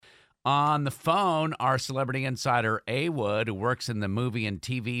On the phone, our celebrity insider, A Wood, who works in the movie and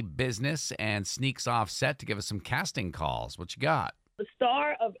TV business and sneaks off set to give us some casting calls. What you got? The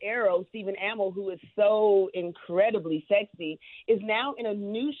star of Arrow, Stephen Amell, who is so incredibly sexy, is now in a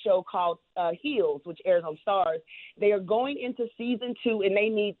new show called Heels, which airs on Stars. They are going into season 2, and they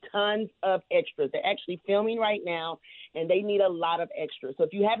need tons of extras. They're actually filming right now, and they need a lot of extras. So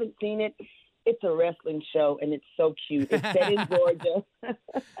if you haven't seen it, it's a wrestling show, and it's so cute. It's set in Georgia.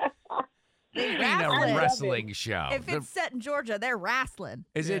 A wrestling show. If it's set in Georgia, they're wrestling.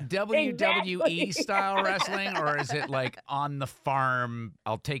 Is it WWE style wrestling, or is it like on the farm,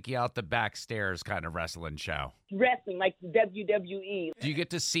 I'll take you out the back stairs kind of wrestling show? Wrestling, like WWE. Do you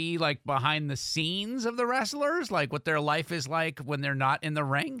get to see like behind the scenes of the wrestlers, like what their life is like when they're not in the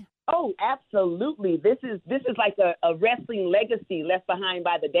ring? Oh, absolutely. This is like a wrestling legacy left behind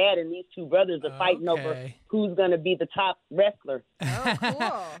by the dad, and these two brothers are fighting over who's going to be the top wrestler. Oh,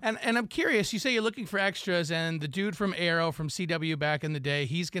 cool. And I'm curious, you say you're looking for extras, and the dude from Arrow, from CW back in the day,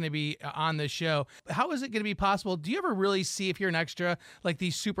 he's going to be on this show. How is it going to be possible? Do you ever really see, if you're an extra, like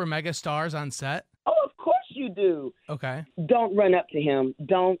these super mega stars on set? Oh, of course you do. Okay. Don't run up to him.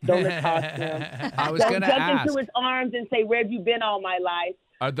 Don't accost him. I was going to ask. Don't jump into his arms and say, "Where have you been all my life?"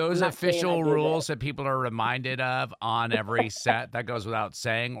 Are those official rules that people are reminded of on every set? That goes without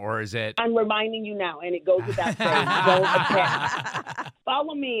saying, or is it? I'm reminding you now, and it goes without saying. Don't attack.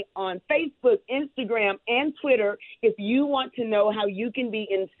 Follow me on Facebook, Instagram, and Twitter if you want to know how you can be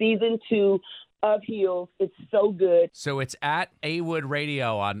in season 2 of Heels. It's so good. So it's at A Wood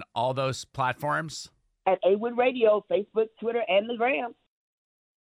Radio on all those platforms? At A Wood Radio, Facebook, Twitter, and the Gram.